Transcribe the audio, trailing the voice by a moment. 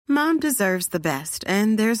Mom deserves the best,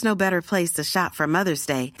 and there's no better place to shop for Mother's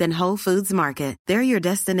Day than Whole Foods Market. They're your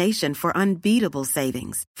destination for unbeatable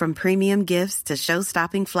savings, from premium gifts to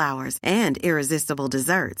show-stopping flowers and irresistible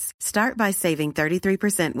desserts. Start by saving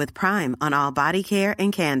 33% with Prime on all body care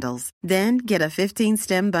and candles. Then get a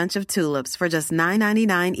 15-stem bunch of tulips for just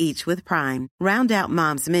 $9.99 each with Prime. Round out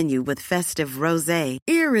Mom's menu with festive rosé,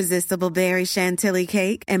 irresistible berry chantilly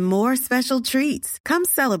cake, and more special treats. Come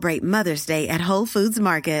celebrate Mother's Day at Whole Foods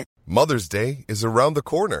Market. Mother's Day is around the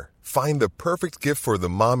corner. Find the perfect gift for the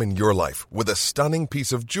mom in your life with a stunning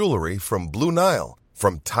piece of jewelry from Blue Nile.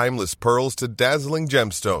 From timeless pearls to dazzling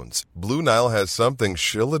gemstones, Blue Nile has something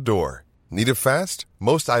she'll adore. Need it fast?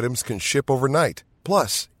 Most items can ship overnight.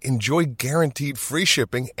 Plus, enjoy guaranteed free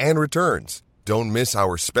shipping and returns. Don't miss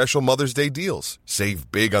our special Mother's Day deals.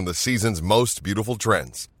 Save big on the season's most beautiful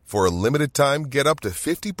trends. For a limited time, get up to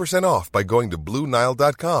 50% off by going to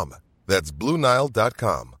BlueNile.com. That's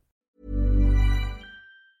BlueNile.com.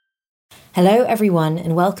 Hello everyone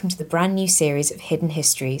and welcome to the brand new series of Hidden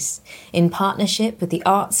Histories, in partnership with the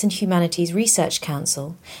Arts and Humanities Research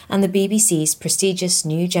Council and the BBC's prestigious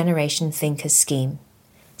New Generation Thinkers Scheme.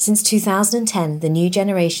 Since 2010, the New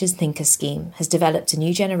Generations Thinkers Scheme has developed a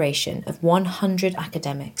new generation of 100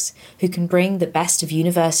 academics who can bring the best of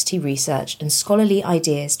university research and scholarly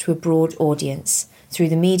ideas to a broad audience through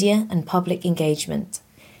the media and public engagement.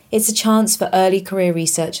 It's a chance for early career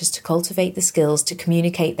researchers to cultivate the skills to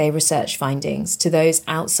communicate their research findings to those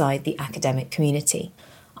outside the academic community.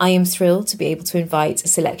 I am thrilled to be able to invite a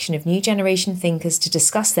selection of new generation thinkers to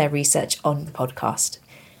discuss their research on the podcast.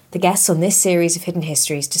 The guests on this series of Hidden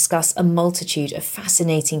Histories discuss a multitude of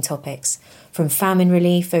fascinating topics, from famine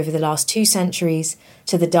relief over the last 2 centuries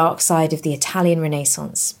to the dark side of the Italian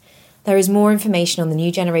Renaissance. There is more information on the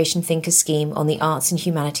New Generation Thinkers Scheme on the Arts and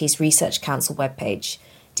Humanities Research Council webpage,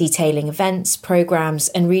 detailing events, programmes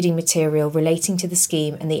and reading material relating to the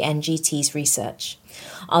scheme and the NGT's research.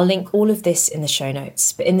 I'll link all of this in the show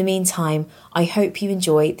notes, but in the meantime, I hope you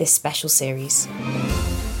enjoy this special series.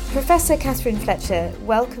 Professor Catherine Fletcher,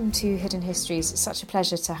 welcome to Hidden Histories. It's such a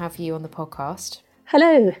pleasure to have you on the podcast.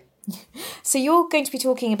 Hello. So you're going to be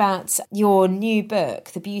talking about your new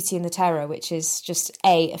book, The Beauty and the Terror, which is just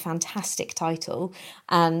a fantastic title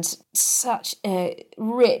and such a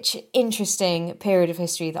rich, interesting period of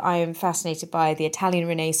history that I am fascinated by, the Italian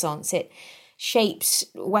Renaissance. It shaped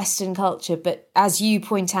Western culture, but as you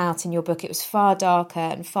point out in your book, it was far darker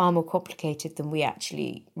and far more complicated than we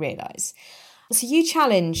actually realise. So you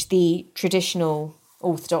challenge the traditional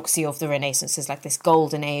orthodoxy of the Renaissance as like this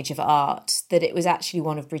golden age of art, that it was actually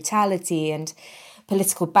one of brutality and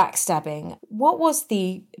political backstabbing. What was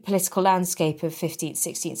the political landscape of 15th,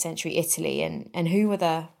 16th century Italy, and who were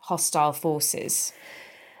the hostile forces?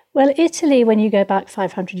 Well, Italy, when you go back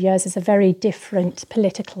 500 years, is a very different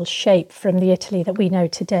political shape from the Italy that we know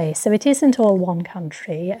today. So it isn't all one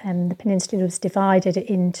country, and the peninsula was divided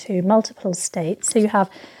into multiple states. So you have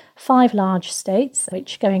 5 large states,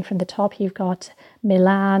 which going from the top, you've got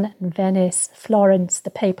Milan and Venice, Florence,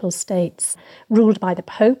 the Papal States, ruled by the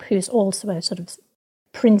Pope, who's also a sort of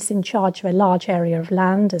prince in charge of a large area of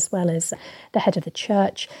land, as well as the head of the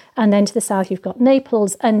church. And then to the south, you've got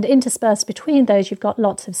Naples, and interspersed between those, you've got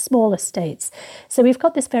lots of smaller states. So we've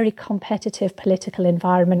got this very competitive political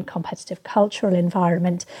environment, competitive cultural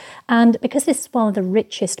environment. And because this is one of the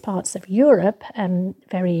richest parts of Europe,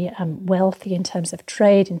 very wealthy in terms of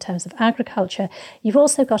trade, in terms of agriculture, you've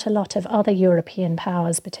also got a lot of other European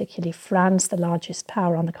powers, particularly France, the largest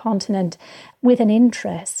power on the continent, with an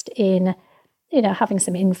interest in having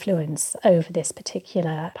some influence over this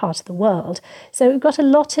particular part of the world. So we've got a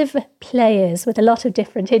lot of players with a lot of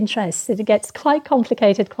different interests, and it gets quite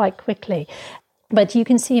complicated quite quickly. But you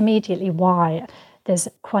can see immediately why. There's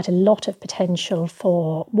quite a lot of potential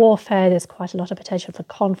for warfare, there's quite a lot of potential for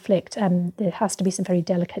conflict, and there has to be some very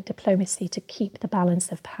delicate diplomacy to keep the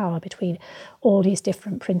balance of power between all these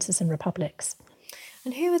different princes and republics.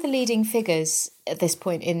 And who are the leading figures at this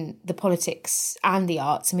point in the politics and the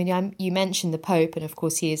arts? I mean, you mentioned the Pope, and of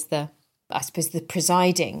course he is the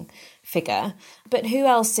presiding figure. But who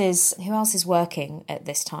else is working at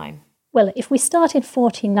this time? Well, if we start in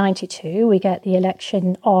 1492, we get the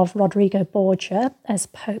election of Rodrigo Borgia as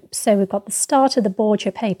Pope. So we've got the start of the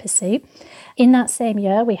Borgia papacy. In that same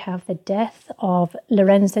year, we have the death of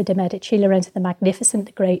Lorenzo de' Medici, Lorenzo the Magnificent,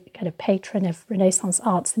 the great kind of patron of Renaissance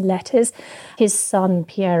arts and letters. His son,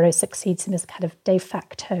 Piero, succeeds him as kind of de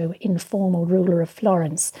facto informal ruler of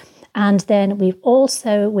Florence. And then we've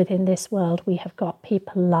also, within this world, we have got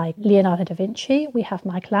people like Leonardo da Vinci, we have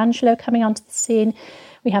Michelangelo coming onto the scene,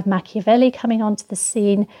 We have Machiavelli coming onto the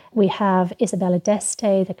scene. We have Isabella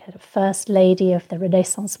d'Este, the kind of first lady of the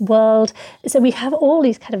Renaissance world. So we have all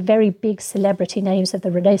these kind of very big celebrity names of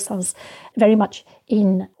the Renaissance very much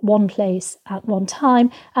in one place at one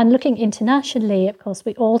time. And looking internationally, of course,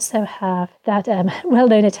 we also have that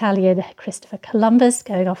well-known Italian Christopher Columbus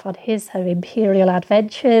going off on his imperial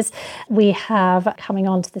adventures. We have coming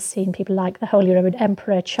onto the scene people like the Holy Roman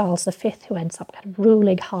Emperor Charles V, who ends up kind of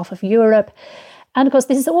ruling half of Europe. And of course,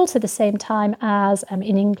 this is also the same time as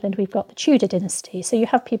in England, we've got the Tudor dynasty. So you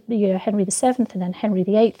have people, Henry VII and then Henry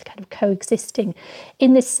VIII kind of coexisting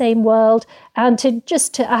in this same world. And to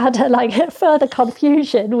add further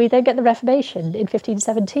confusion, we then get the Reformation in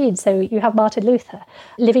 1517. So you have Martin Luther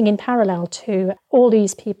living in parallel to all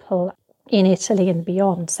these people in Italy and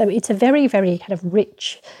beyond. So it's a very, very kind of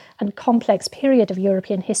rich and complex period of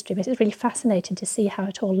European history, but it's really fascinating to see how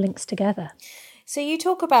it all links together. So you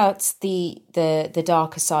talk about the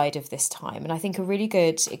darker side of this time, and I think a really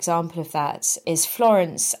good example of that is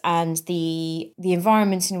Florence and the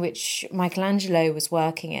environment in which Michelangelo was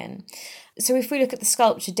working in. So if we look at the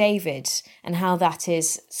sculpture David and how that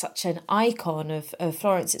is such an icon of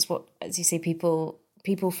Florence, it's what, as you say, people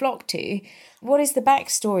flock to. What is the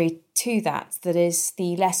backstory to that is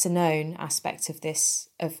the lesser known aspect of this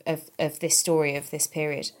of this story of this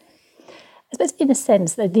period? I suppose, in a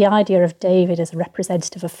sense, that the idea of David as a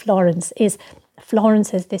representative of Florence is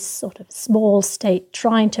Florence as this sort of small state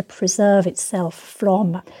trying to preserve itself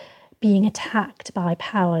from being attacked by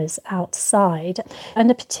powers outside,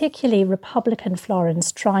 and a particularly Republican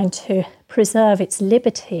Florence trying to preserve its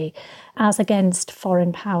liberty as against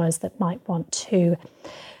foreign powers that might want to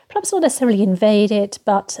perhaps not necessarily invade it,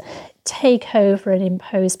 but take over and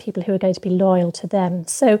impose people who are going to be loyal to them.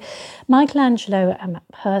 So Michelangelo,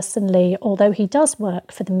 personally, although he does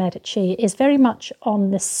work for the Medici, is very much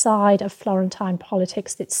on the side of Florentine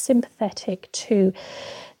politics that's sympathetic to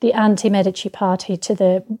the anti-Medici party, to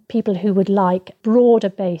the people who would like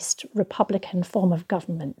broader-based Republican form of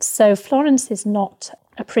government. So Florence is not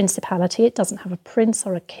a principality. It doesn't have a prince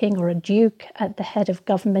or a king or a duke at the head of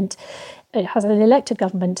government. It has an elected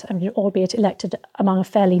government, albeit elected among a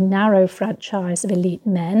fairly narrow franchise of elite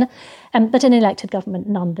men, but an elected government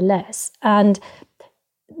nonetheless. And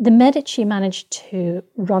the Medici managed to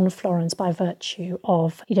run Florence by virtue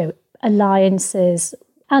of, alliances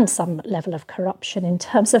and some level of corruption in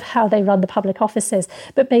terms of how they run the public offices.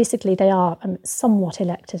 But basically they are somewhat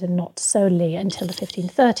elected and not solely until the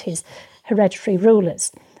 1530s, hereditary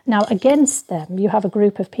rulers. Now, against them, you have a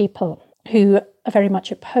group of people who are very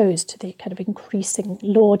much opposed to the kind of increasing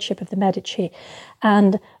lordship of the Medici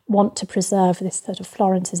and want to preserve this sort of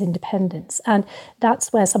Florence's independence. And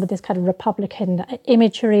that's where some of this kind of Republican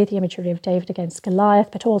imagery, the imagery of David against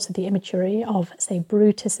Goliath, but also the imagery of, say,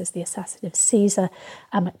 Brutus as the assassin of Caesar,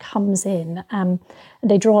 comes in. And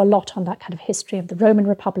they draw a lot on that kind of history of the Roman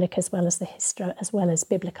Republic as well as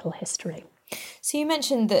biblical history. So you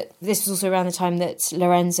mentioned that this was also around the time that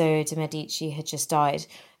Lorenzo de' Medici had just died,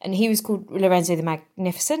 and he was called Lorenzo the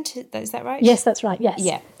Magnificent. Is that right? Yes, that's right. Yes.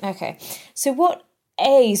 Yeah. Okay. So what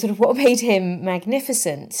made him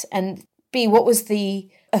magnificent, and B, what was the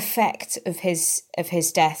effect of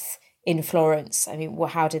his death in Florence? I mean,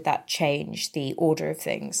 how did that change the order of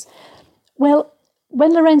things? Well,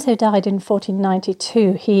 when Lorenzo died in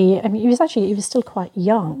 1492, he was still quite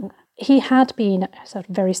young. He had been a sort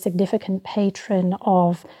of very significant patron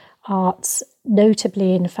of arts,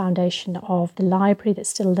 notably in the foundation of the library that's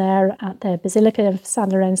still there at the Basilica of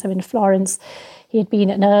San Lorenzo in Florence. He had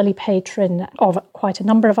been an early patron of quite a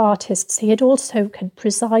number of artists. He had also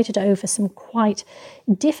presided over some quite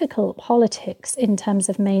difficult politics in terms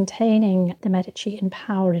of maintaining the Medici in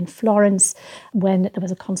power in Florence when there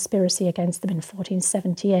was a conspiracy against them in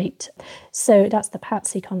 1478. So that's the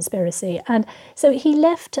Pazzi conspiracy. And so he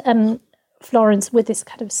left Florence with this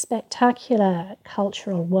kind of spectacular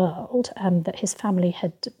cultural world that his family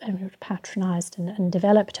had patronised and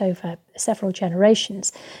developed over several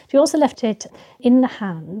generations. He also left it in the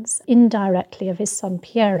hands, indirectly, of his son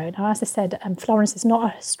Piero. Now, as I said, Florence is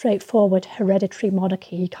not a straightforward hereditary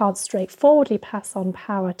monarchy. You can't straightforwardly pass on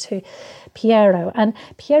power to Piero. And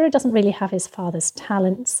Piero doesn't really have his father's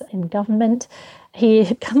talents in government. He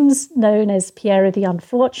becomes known as Piero the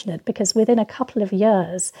Unfortunate because within a couple of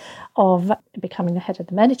years of becoming the head of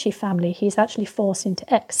the Medici family, he's actually forced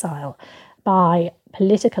into exile by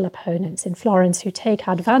political opponents in Florence who take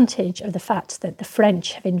advantage of the fact that the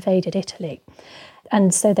French have invaded Italy.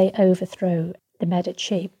 And so they overthrow the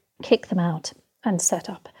Medici, kick them out, and set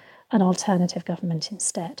up an alternative government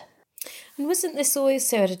instead. And wasn't this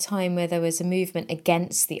also at a time where there was a movement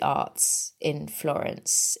against the arts in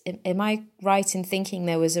Florence? Am I right in thinking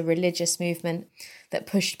there was a religious movement that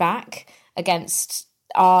pushed back against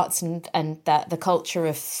arts and the culture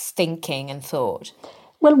of thinking and thought?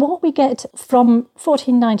 Well, what we get from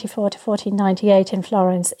 1494 to 1498 in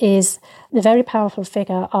Florence is the very powerful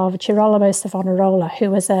figure of Girolamo Savonarola,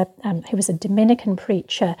 who was a Dominican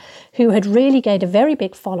preacher who had really gained a very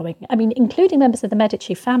big following. I mean, including members of the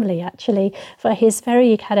Medici family, actually, for his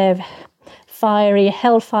very kind of fiery,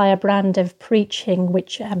 hellfire brand of preaching,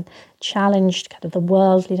 which challenged kind of the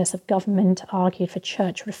worldliness of government, argued for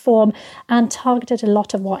church reform, and targeted a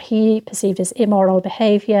lot of what he perceived as immoral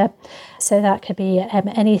behaviour. So that could be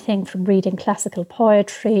anything from reading classical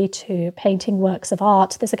poetry to painting works of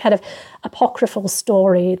art. There's a kind of apocryphal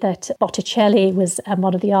story that Botticelli was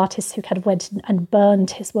one of the artists who kind of went and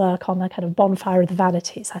burned his work on the kind of bonfire of the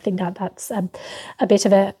vanities. I think that's a bit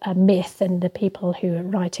of a myth, and the people who are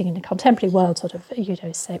writing in the contemporary world sort of,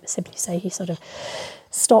 simply say he sort of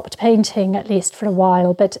stopped painting, at least for a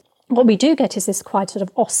while. But what we do get is this quite sort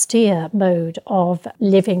of austere mode of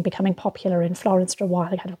living becoming popular in Florence for a while,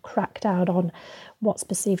 kind of cracked out on what's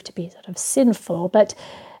perceived to be sort of sinful. But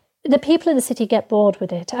the people in the city get bored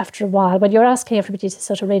with it after a while. When you're asking everybody to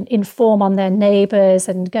sort of inform on their neighbours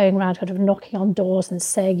and going around kind of knocking on doors and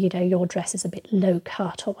saying, your dress is a bit low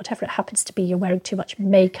cut or whatever it happens to be, you're wearing too much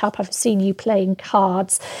makeup, I've seen you playing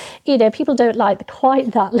cards. People don't like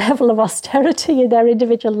quite that level of austerity in their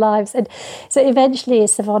individual lives. And so eventually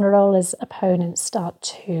Savonarola's opponents start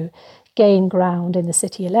to gain ground in the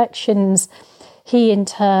city elections. He, in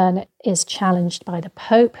turn, is challenged by the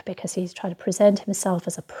Pope because he's trying to present himself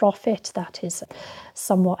as a prophet. That is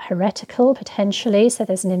somewhat heretical, potentially. So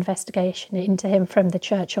there's an investigation into him from the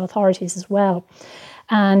church authorities as well.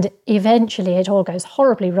 And eventually it all goes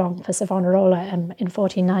horribly wrong for Savonarola in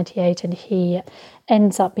 1498, and he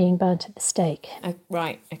ends up being burnt at the stake. Oh,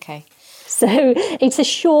 right, okay. So it's a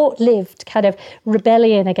short-lived kind of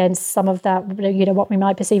rebellion against some of that, what we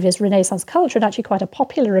might perceive as Renaissance culture, and actually quite a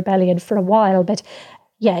popular rebellion for a while. But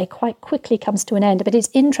yeah, it quite quickly comes to an end. But it's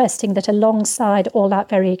interesting that alongside all that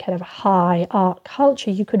very kind of high art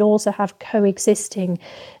culture, you could also have coexisting,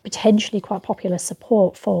 potentially quite popular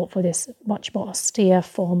support for this much more austere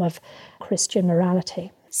form of Christian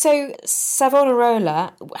morality. So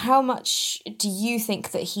Savonarola, how much do you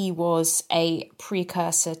think that he was a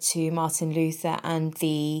precursor to Martin Luther and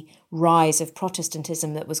the rise of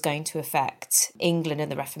Protestantism that was going to affect England and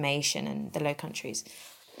the Reformation and the Low Countries?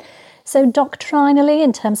 So doctrinally,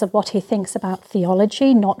 in terms of what he thinks about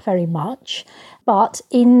theology, not very much. But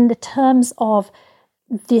in the terms of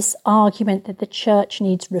this argument that the church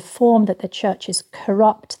needs reform, that the church is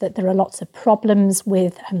corrupt, that there are lots of problems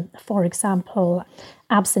with, for example,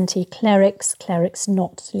 absentee clerics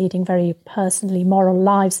not leading very personally moral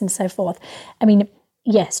lives and so forth. I mean,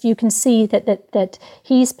 yes, you can see that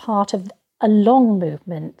he's part of a long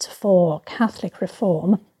movement for Catholic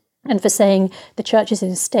reform and for saying the church is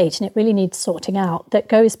in a state and it really needs sorting out, that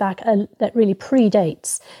goes back, that really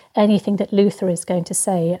predates anything that Luther is going to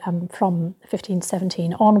say from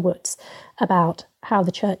 1517 onwards about how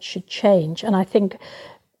the church should change. And I think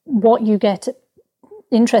what you get,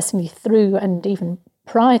 interestingly, through and even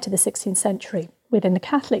prior to the 16th century within the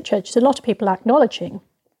Catholic Church is a lot of people acknowledging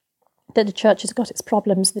that the church has got its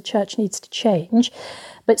problems, the church needs to change,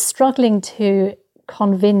 but struggling to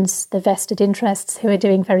convince the vested interests who are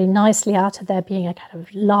doing very nicely out of there being a kind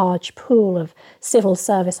of large pool of civil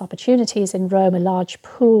service opportunities in Rome, a large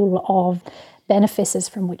pool of benefices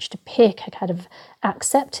from which to pick, a kind of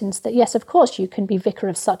acceptance that, yes, of course, you can be vicar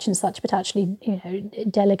of such and such, but actually,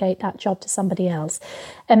 delegate that job to somebody else.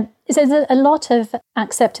 So there's a lot of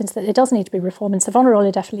acceptance that it does need to be reformed, and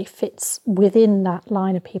Savonarola definitely fits within that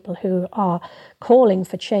line of people who are calling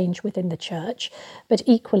for change within the church, but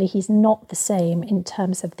equally he's not the same in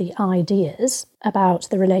terms of the ideas about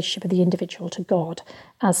the relationship of the individual to God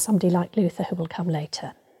as somebody like Luther, who will come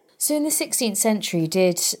later. So in the 16th century,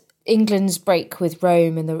 did England's break with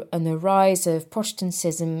Rome and the rise of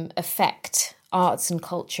Protestantism affect arts and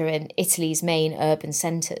culture in Italy's main urban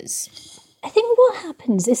centres? I think what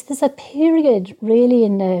happens is there's a period really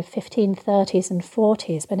in the 1530s and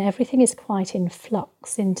 40s when everything is quite in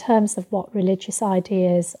flux in terms of what religious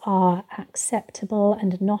ideas are acceptable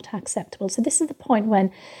and not acceptable. So this is the point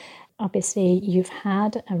when obviously you've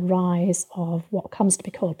had a rise of what comes to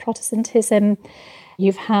be called Protestantism.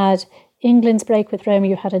 You've had England's break with Rome.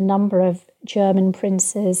 You had a number of German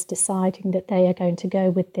princes deciding that they are going to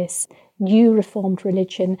go with this new reformed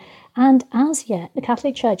religion. And as yet, the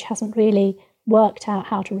Catholic Church hasn't really worked out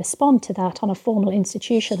how to respond to that on a formal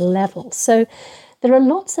institutional level. So there are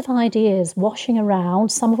lots of ideas washing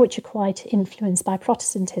around, some of which are quite influenced by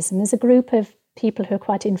Protestantism. There's a group of people who are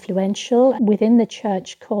quite influential within the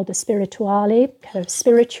church called the Spirituali, kind of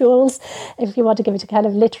spirituals, if you want to give it a kind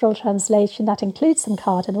of literal translation. That includes some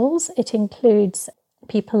cardinals. It includes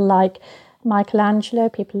people like Michelangelo,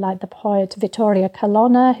 people like the poet Vittoria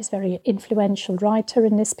Colonna, who's a very influential writer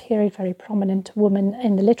in this period, very prominent woman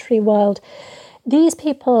in the literary world. These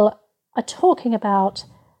people are talking about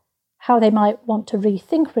how they might want to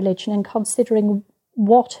rethink religion and considering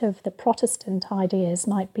what of the Protestant ideas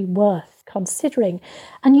might be worth considering.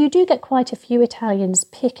 And you do get quite a few Italians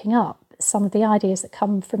picking up some of the ideas that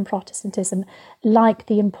come from Protestantism, like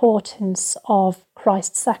the importance of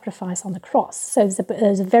Christ's sacrifice on the cross. So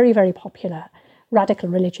there's a very, very popular radical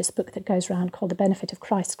religious book that goes around called The Benefit of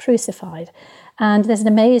Christ Crucified. And there's an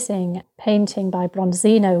amazing painting by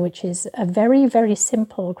Bronzino, which is a very, very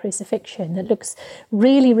simple crucifixion that looks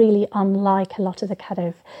really, really unlike a lot of the kind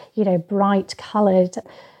of, bright coloured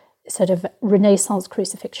sort of Renaissance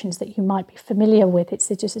crucifixions that you might be familiar with.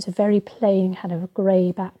 It's a very plain kind of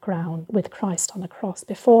grey background with Christ on the cross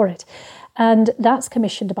before it. And that's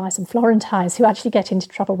commissioned by some Florentines who actually get into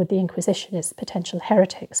trouble with the Inquisition as potential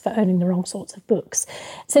heretics for owning the wrong sorts of books.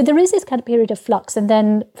 So there is this kind of period of flux. And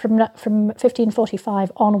then from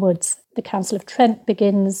 1545 onwards, the Council of Trent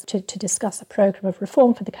begins to discuss a programme of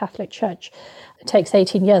reform for the Catholic Church. It takes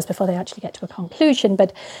 18 years before they actually get to a conclusion.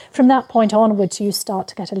 But from that point onwards, you start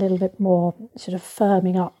to get a little bit more sort of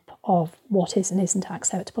firming up of what is and isn't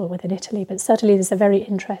acceptable within Italy. But certainly there's a very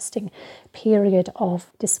interesting period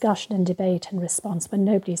of discussion and debate and response when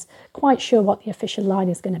nobody's quite sure what the official line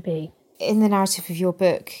is going to be. In the narrative of your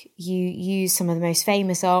book, you use some of the most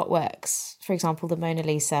famous artworks, for example, the Mona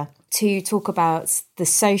Lisa, to talk about the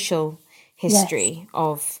social history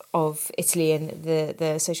of Italy and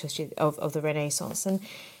the social history of the Renaissance. And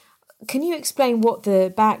can you explain what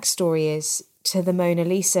the backstory is to the Mona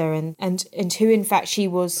Lisa and who in fact she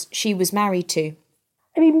was married to?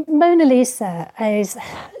 I mean, Mona Lisa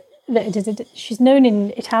she's known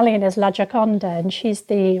in Italian as La Gioconda, and she's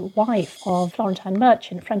the wife of Florentine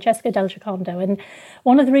merchant Francesco del Giocondo. And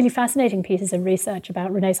one of the really fascinating pieces of research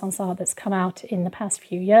about Renaissance art that's come out in the past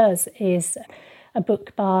few years is a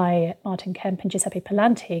book by Martin Kemp and Giuseppe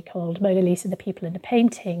Palanti called Mona Lisa, the People and the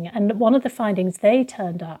Painting. And one of the findings they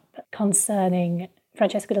turned up concerning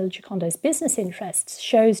Francesco del Giocondo's business interests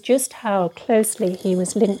shows just how closely he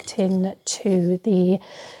was linked in to the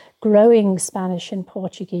growing Spanish and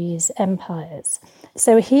Portuguese empires.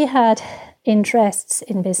 So he had interests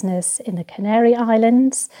in business in the Canary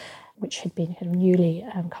Islands, which had been kind of newly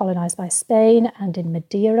colonised by Spain, and in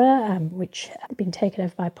Madeira, which had been taken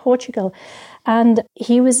over by Portugal. And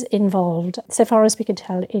he was involved, so far as we could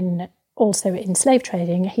tell, also in slave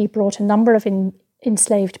trading. He brought a number of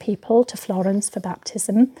enslaved people to Florence for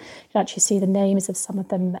baptism. You can actually see the names of some of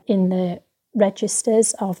them in the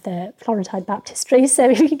registers of the Florentine baptistry. So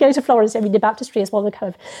if you go to Florence, I mean, the baptistry is one of the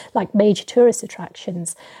kind of like major tourist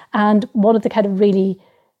attractions. And one of the kind of really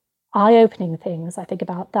eye-opening things I think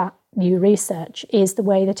about that new research is the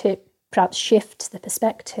way that it perhaps shifts the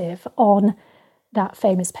perspective on that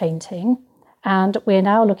famous painting. And we're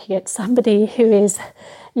now looking at somebody who is,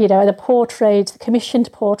 the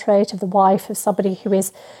commissioned portrait of the wife of somebody who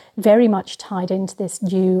is very much tied into this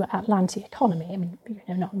new Atlantic economy. I mean,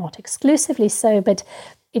 not exclusively so, but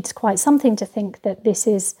it's quite something to think that this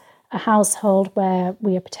is a household where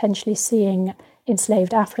we are potentially seeing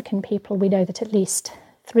enslaved African people. We know that at least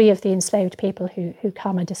 3 of the enslaved people who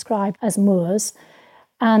come are described as Moors.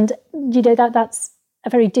 And, that's a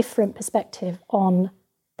very different perspective on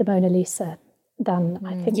the Mona Lisa than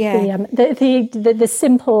I think the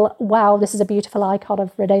simple, wow, this is a beautiful icon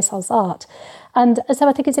of Renaissance art. And so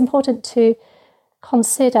I think it's important to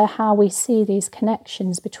consider how we see these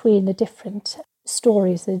connections between the different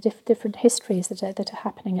stories, the different histories that are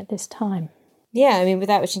happening at this time. Yeah, I mean,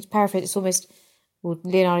 without wishing to paraphrase, it's almost,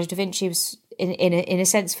 Leonardo da Vinci was in a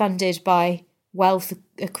sense funded by wealth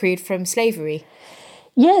accrued from slavery.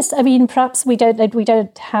 Yes, I mean, perhaps we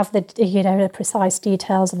don't have the precise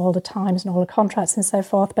details of all the times and all the contracts and so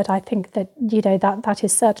forth, but I think that that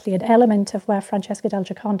is certainly an element of where Francesco del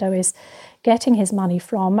Giocondo is getting his money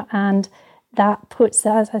from, and that puts,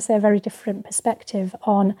 as I say, a very different perspective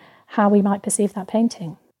on how we might perceive that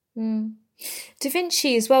painting. Da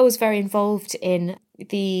Vinci as well was very involved in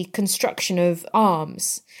the construction of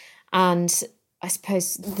arms, and I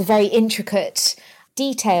suppose the very intricate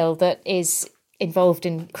detail that is involved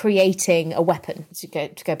in creating a weapon, to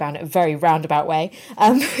go down a very roundabout way.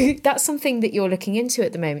 That's something that you're looking into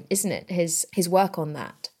at the moment, isn't it? His work on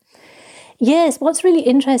that. Yes, what's really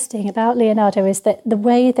interesting about Leonardo is that the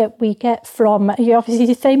way that we get from, obviously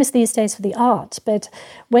he's famous these days for the art, but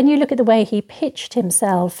when you look at the way he pitched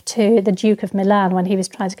himself to the Duke of Milan when he was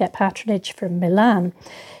trying to get patronage from Milan,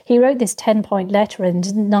 he wrote this 10-point letter,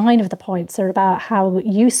 and 9 of the points are about how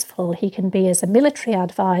useful he can be as a military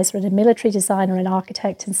advisor and a military designer and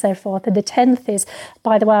architect and so forth. And the 10th is,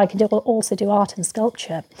 by the way, I can also do art and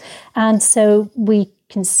sculpture. And so we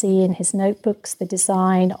can see in his notebooks the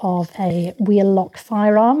design of a wheel-lock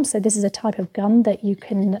firearm. So this is a type of gun that you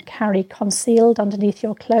can carry concealed underneath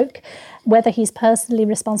your cloak. Whether he's personally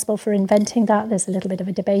responsible for inventing that, there's a little bit of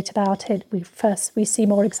a debate about it. We see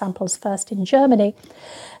more examples first in Germany.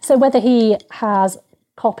 So whether he has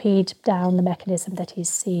copied down the mechanism that he's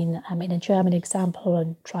seen in a German example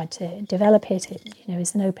and tried to develop it,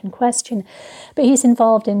 is an open question. But he's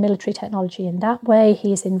involved in military technology in that way.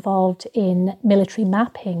 He's involved in military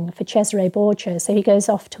mapping for Cesare Borgia. So he goes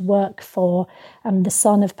off to work for the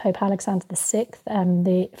son of Pope Alexander VI,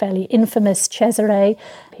 the fairly infamous Cesare.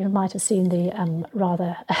 People might have seen the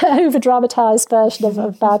rather over-dramatised version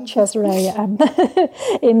of Bad Cesare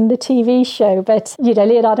in the TV show. But,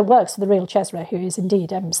 Leonardo works for the real Cesare, who is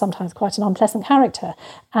indeed sometimes quite an unpleasant character,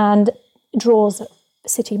 and draws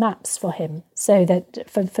city maps for him so that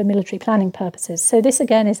for military planning purposes. So this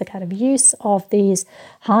again is a kind of use of these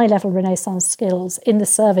high-level Renaissance skills in the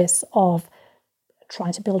service of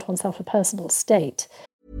trying to build oneself a personal state.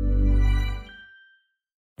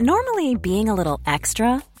 Normally, being a little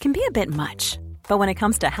extra can be a bit much, but when it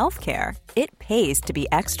comes to healthcare, it pays to be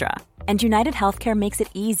extra. And United Healthcare makes it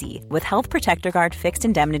easy with Health Protector Guard fixed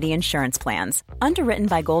indemnity insurance plans. Underwritten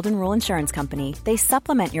by Golden Rule Insurance Company, they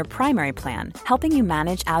supplement your primary plan, helping you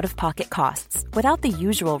manage out-of-pocket costs without the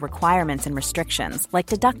usual requirements and restrictions like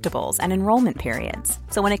deductibles and enrollment periods.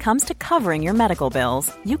 So when it comes to covering your medical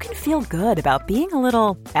bills, you can feel good about being a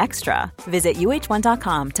little extra. Visit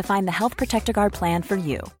UH1.com to find the Health Protector Guard plan for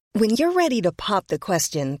you. When you're ready to pop the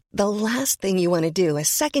question, the last thing you want to do is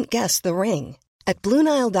second-guess the ring. At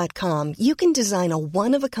BlueNile.com, you can design a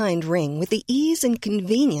one-of-a-kind ring with the ease and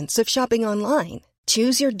convenience of shopping online.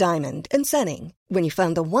 Choose your diamond and setting. When you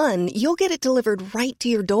find the one, you'll get it delivered right to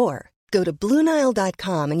your door. Go to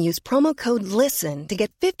BlueNile.com and use promo code LISTEN to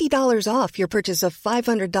get $50 off your purchase of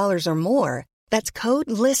 $500 or more. That's code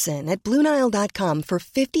LISTEN at BlueNile.com for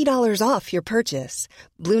 $50 off your purchase.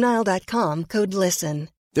 BlueNile.com, code LISTEN.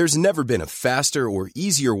 There's never been a faster or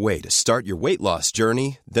easier way to start your weight loss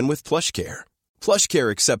journey than with PlushCare. PlushCare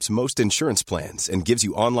accepts most insurance plans and gives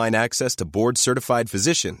you online access to board-certified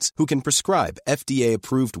physicians who can prescribe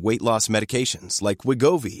FDA-approved weight loss medications like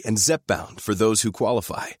Wegovy and Zepbound for those who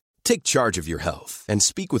qualify. Take charge of your health and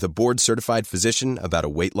speak with a board-certified physician about a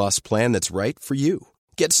weight loss plan that's right for you.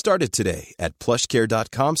 Get started today at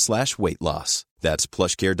plushcare.com/weight loss. That's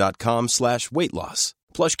plushcare.com/weight loss.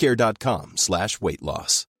 plushcare.com/weight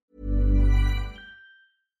loss.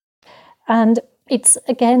 And it's,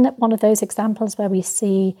 again, one of those examples where we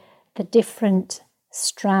see the different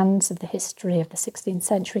strands of the history of the 16th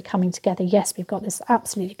century coming together. Yes, we've got this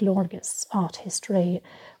absolutely glorious art history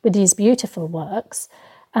with these beautiful works.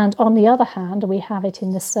 And on the other hand, we have it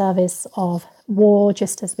in the service of war,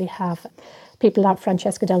 just as we have people like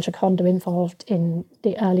Francesco del Giocondo involved in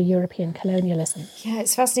the early European colonialism. Yeah,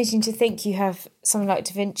 it's fascinating to think you have someone like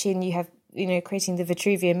Da Vinci and you have, creating the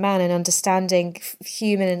Vitruvian Man and understanding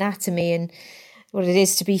human anatomy and what it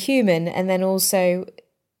is to be human, and then also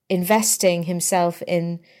investing himself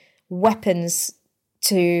in weapons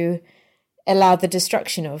to allow the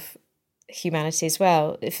destruction of humanity as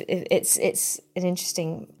well. It's an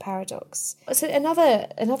interesting paradox. So another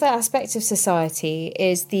aspect of society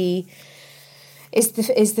is the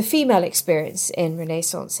female experience in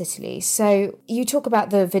Renaissance Italy. So you talk about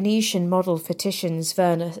the Venetian model for Titian's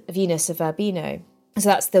Venus of Urbino. So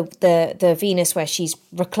that's the Venus where she's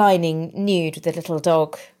reclining nude with a little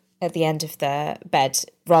dog at the end of the bed,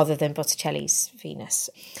 rather than Botticelli's Venus.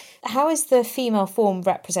 How is the female form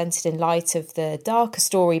represented in light of the darker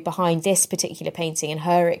story behind this particular painting and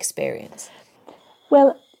her experience?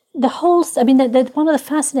 Well, one of the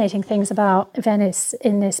fascinating things about Venice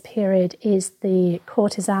in this period is the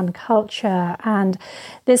courtesan culture, and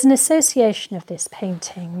there's an association of this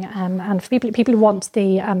painting. And for people who want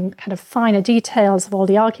the kind of finer details of all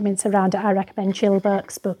the arguments around it, I recommend Jill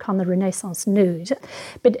Burke's book on the Renaissance nude.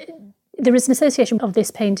 But there is an association of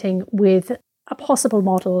this painting with a possible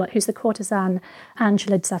model who's the courtesan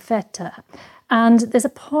Angela Zaffetta. And there's a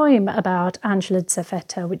poem about Angela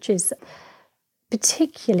Zaffetta which is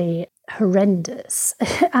particularly horrendous.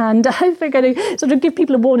 And I'm going to sort of give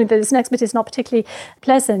people a warning that this next bit is not particularly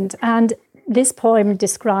pleasant. And this poem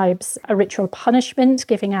describes a ritual punishment,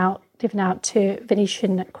 giving out given out to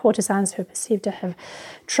Venetian courtesans who are perceived to have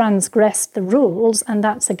transgressed the rules, and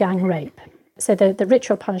that's a gang rape. So the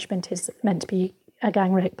ritual punishment is meant to be a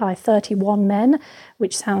gang rape by 31 men,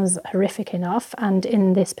 which sounds horrific enough. And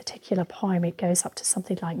in this particular poem, it goes up to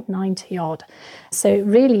something like 90 odd. So it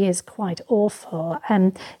really is quite awful.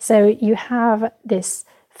 And so you have this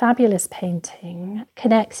fabulous painting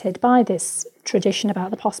connected by this tradition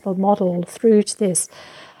about the possible model through to this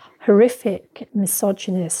horrific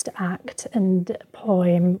misogynist act and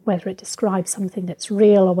poem, whether it describes something that's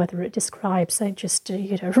real or whether it describes just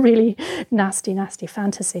really nasty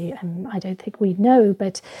fantasy. I don't think we know,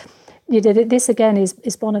 but this again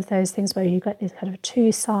is one of those things where you get these kind of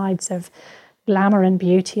two sides of glamour and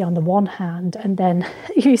beauty on the one hand, and then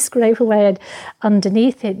you scrape away and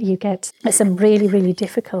underneath it you get some really, really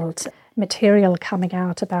difficult material coming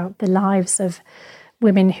out about the lives of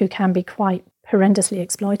women who can be quite horrendously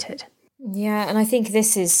exploited. Yeah, and I think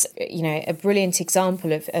this is, a brilliant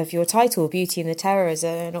example of your title, Beauty and the Terror, as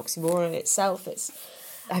an oxymoron itself.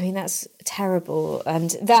 That's terrible,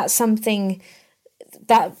 and that's something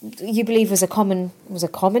that you believe was a common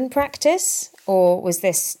practice, or was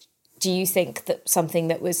this, do you think, that something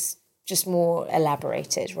that was just more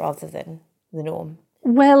elaborated rather than the norm?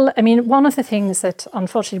 Well, one of the things that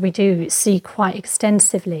unfortunately we do see quite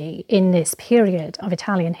extensively in this period of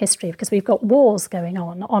Italian history, because we've got wars going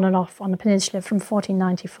on and off on the peninsula from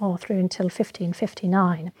 1494 through until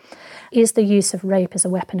 1559, is the use of rape as a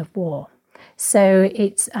weapon of war. So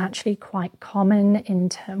it's actually quite common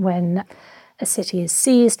when a city is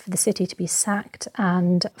seized, for the city to be sacked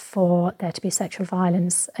and for there to be sexual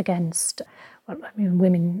violence against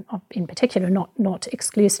women in particular, not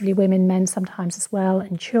exclusively women, men sometimes as well,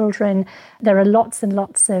 and children. There are lots and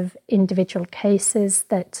lots of individual cases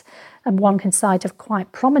that one can cite of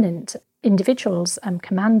quite prominent individuals and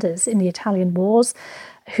commanders in the Italian wars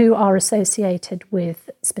who are associated with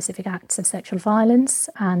specific acts of sexual violence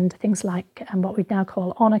and things like what we now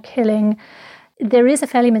call honour killing. There is a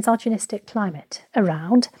fairly misogynistic climate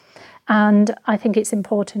around, and I think it's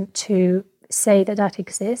important to say that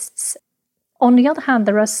exists. On the other hand,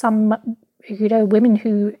 there are some, women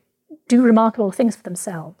who do remarkable things for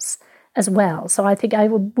themselves as well. So I think I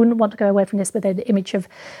wouldn't want to go away from this with an image of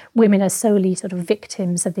women as solely sort of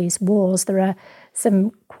victims of these wars. There are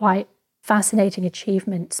some quite fascinating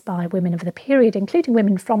achievements by women of the period, including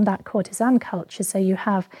women from that courtesan culture. So you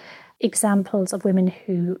have examples of women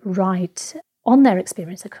who write on their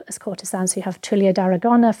experience as courtesans. So you have Tullia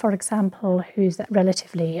d'Aragona, for example, who's that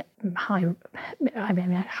relatively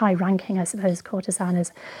high-ranking, I suppose, courtesan,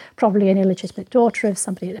 is probably an illegitimate daughter of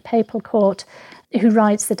somebody at the papal court, who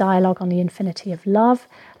writes the dialogue on the infinity of love.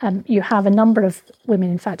 You have a number of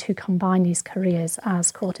women, in fact, who combine these careers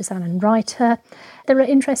as courtesan and writer. There are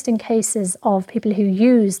interesting cases of people who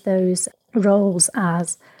use those roles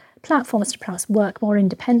as platforms to perhaps work more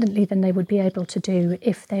independently than they would be able to do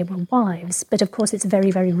if they were wives. But of course, it's a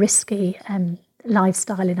very, very risky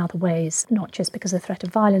lifestyle in other ways, not just because of the threat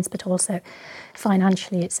of violence, but also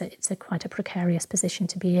financially, it's a quite a precarious position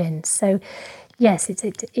to be in. So, yes,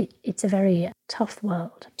 it's a very tough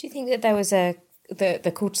world. Do you think that there was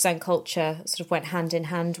the courtesan culture sort of went hand in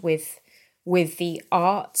hand with the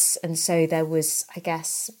arts, and so there was, I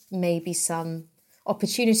guess, maybe some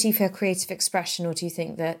opportunity for creative expression, or do you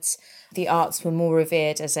think that the arts were more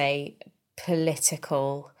revered as a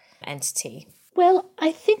political entity? Well,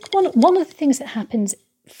 I think one of the things that happens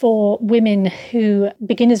for women who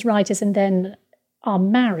begin as writers and then are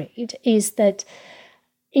married is that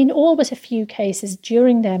in all but a few cases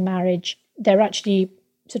during their marriage, they're actually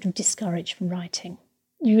sort of discouraged from writing.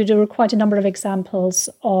 There are quite a number of examples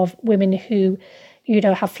of women who,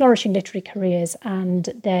 have flourishing literary careers, and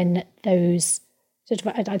then those sort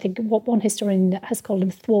of, I think what one historian has called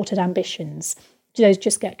them thwarted ambitions, those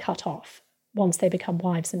just get cut off once they become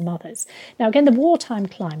wives and mothers. Now, again, the wartime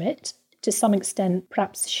climate, to some extent,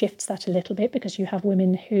 perhaps shifts that a little bit, because you have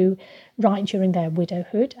women who write during their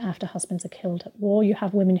widowhood after husbands are killed at war. You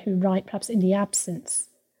have women who write perhaps in the absence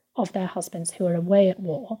of their husbands who are away at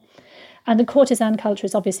war. And the courtesan culture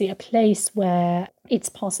is obviously a place where it's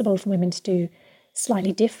possible for women to do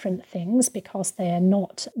slightly different things because they are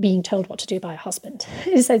not being told what to do by a husband.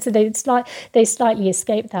 So they slightly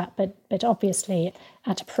escape that, but obviously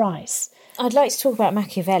at a price. I'd like to talk about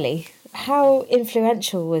Machiavelli. How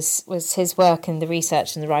influential was his work and the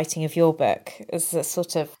research and the writing of your book as a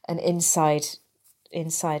sort of an inside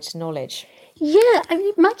knowledge? Yeah,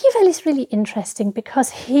 Machiavelli is really interesting because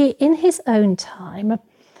he, in his own time,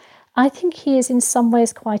 I think he is in some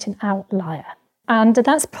ways quite an outlier. And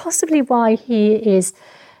that's possibly why he is,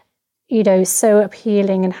 so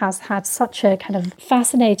appealing and has had such a kind of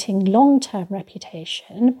fascinating long-term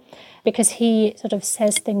reputation, because he sort of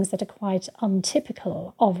says things that are quite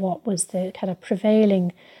untypical of what was the kind of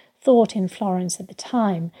prevailing thought in Florence at the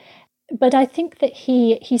time. But I think that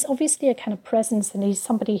he's obviously a kind of presence, and he's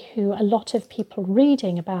somebody who a lot of people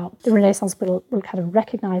reading about the Renaissance will kind of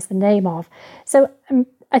recognise the name of. So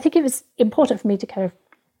I think it was important for me to kind of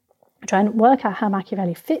try and work out how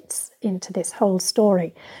Machiavelli fits into this whole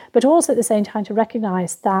story, but also at the same time to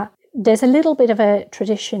recognise that there's a little bit of a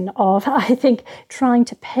tradition of, I think, trying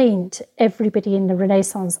to paint everybody in the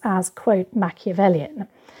Renaissance as, quote, Machiavellian.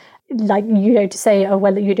 Like, to say, oh,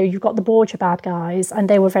 well, you've got the Borgia bad guys, and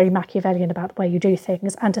they were very Machiavellian about the way you do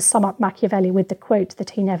things, and to sum up Machiavelli with the quote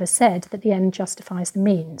that he never said, that the end justifies the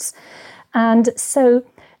means. And so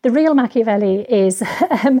the real Machiavelli is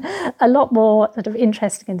a lot more sort of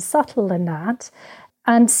interesting and subtle than that.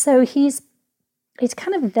 And so he's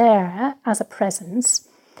kind of there as a presence,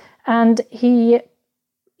 and he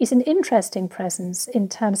is an interesting presence in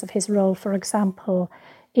terms of his role, for example,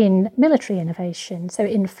 in military innovation. So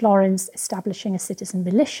in Florence, establishing a citizen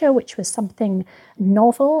militia, which was something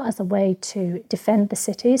novel as a way to defend the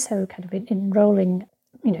city. So kind of enrolling,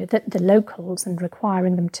 the locals and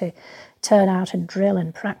requiring them to turn out and drill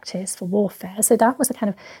and practice for warfare. So that's a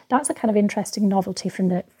kind of interesting novelty from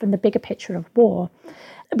the bigger picture of war.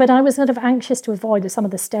 But I was sort of anxious to avoid some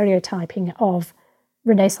of the stereotyping of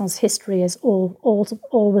Renaissance history as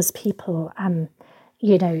always people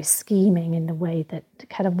scheming in the way that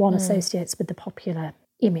kind of one associates with the popular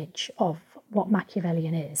image of what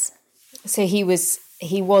Machiavellian is. So he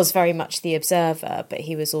was very much the observer, but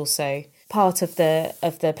he was also part of the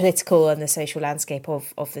political and the social landscape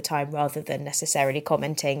of the time, rather than necessarily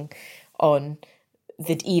commenting on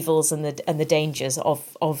the evils and the dangers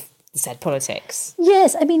of said politics.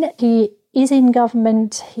 Yes, I mean, he is in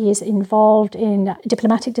government, he is involved in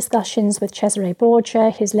diplomatic discussions with Cesare Borgia.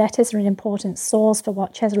 His letters are an important source for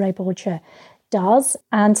what Cesare Borgia does.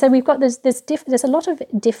 And so we've got there's a lot of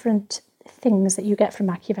different things that you get from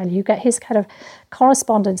Machiavelli. You get his kind of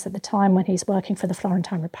correspondence at the time when he's working for the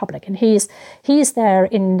Florentine Republic, and he's there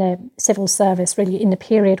in the civil service, really in the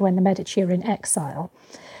period when the Medici are in exile.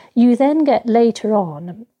 You then get later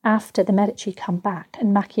on, after the Medici come back,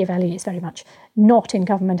 and Machiavelli is very much not in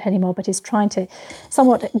government anymore, but is trying to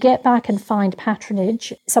somewhat get back and find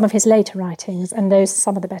patronage. Some of his later writings, and those are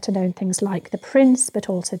some of the better known things like The Prince, but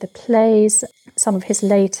also the plays, some of his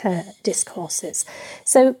later discourses.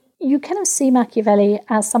 So you kind of see Machiavelli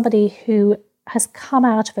as somebody who has come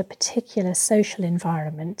out of a particular social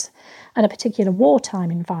environment and a particular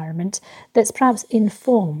wartime environment that's perhaps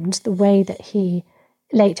informed the way that he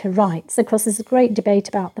later writes. Of course, there's a great debate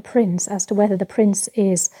about The Prince as to whether The Prince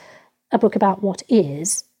is a book about what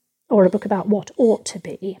is or a book about what ought to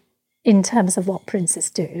be in terms of what princes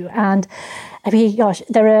do. And I mean, gosh,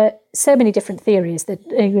 there are so many different theories that,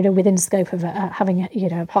 within the scope of having,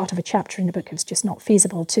 a part of a chapter in the book, it's just not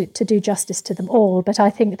feasible to do justice to them all. But I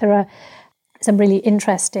think there are some really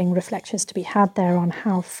interesting reflections to be had there on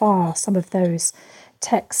how far some of those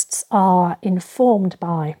texts are informed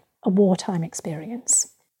by a wartime experience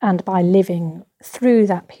and by living through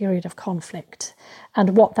that period of conflict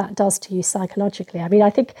and what that does to you psychologically. I mean,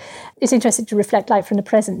 I think it's interesting to reflect, like, from the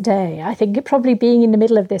present day. I think probably being in the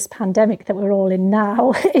middle of this pandemic that we're all in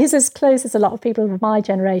now is as close as a lot of people of my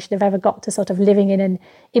generation have ever got to sort of living in an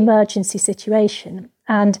emergency situation.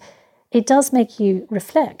 And it does make you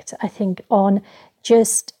reflect, I think, on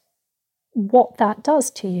just what that does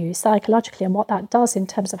to you psychologically and what that does in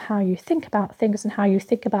terms of how you think about things and how you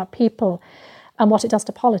think about people and what it does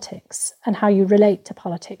to politics and how you relate to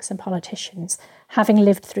politics and politicians, having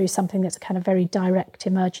lived through something that's a kind of very direct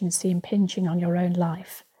emergency impinging on your own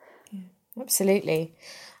life. Yeah, absolutely.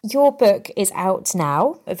 Your book is out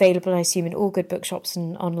now, available, I assume, in all good bookshops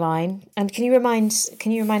and online. And can you remind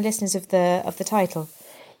listeners of the title?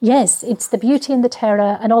 Yes, it's The Beauty and the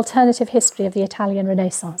Terror, an alternative history of the Italian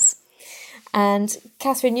Renaissance. And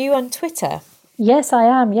Catherine, you on Twitter? Yes, I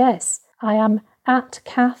am. Yes, I am at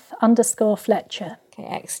Kath_Fletcher. Okay,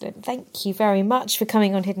 excellent. Thank you very much for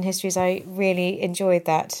coming on Hidden Histories. I really enjoyed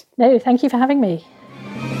that. No, thank you for having me.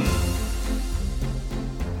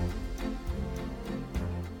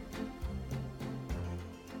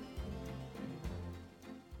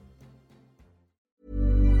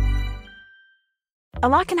 A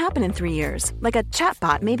lot can happen in 3 years, like a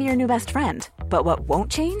chatbot may be your new best friend. But what won't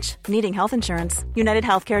change? Needing health insurance. United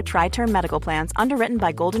Healthcare Tri-Term Medical Plans, underwritten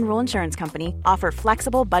by Golden Rule Insurance Company, offer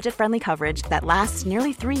flexible, budget-friendly coverage that lasts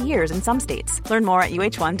nearly 3 years in some states. Learn more at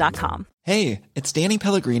uh1.com. Hey, it's Danny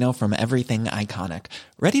Pellegrino from Everything Iconic.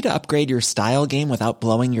 Ready to upgrade your style game without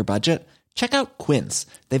blowing your budget? Check out Quince.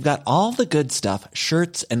 They've got all the good stuff,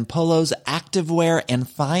 shirts and polos, activewear, and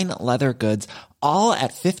fine leather goods, all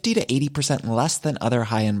at 50 to 80% less than other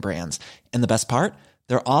high-end brands. And the best part?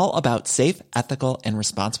 They're all about safe, ethical, and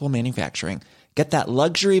responsible manufacturing. Get that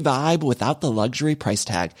luxury vibe without the luxury price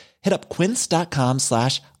tag. Hit up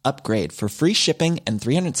quince.com/upgrade for free shipping and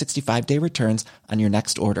 365-day returns on your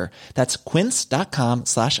next order. That's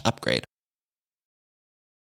quince.com/upgrade.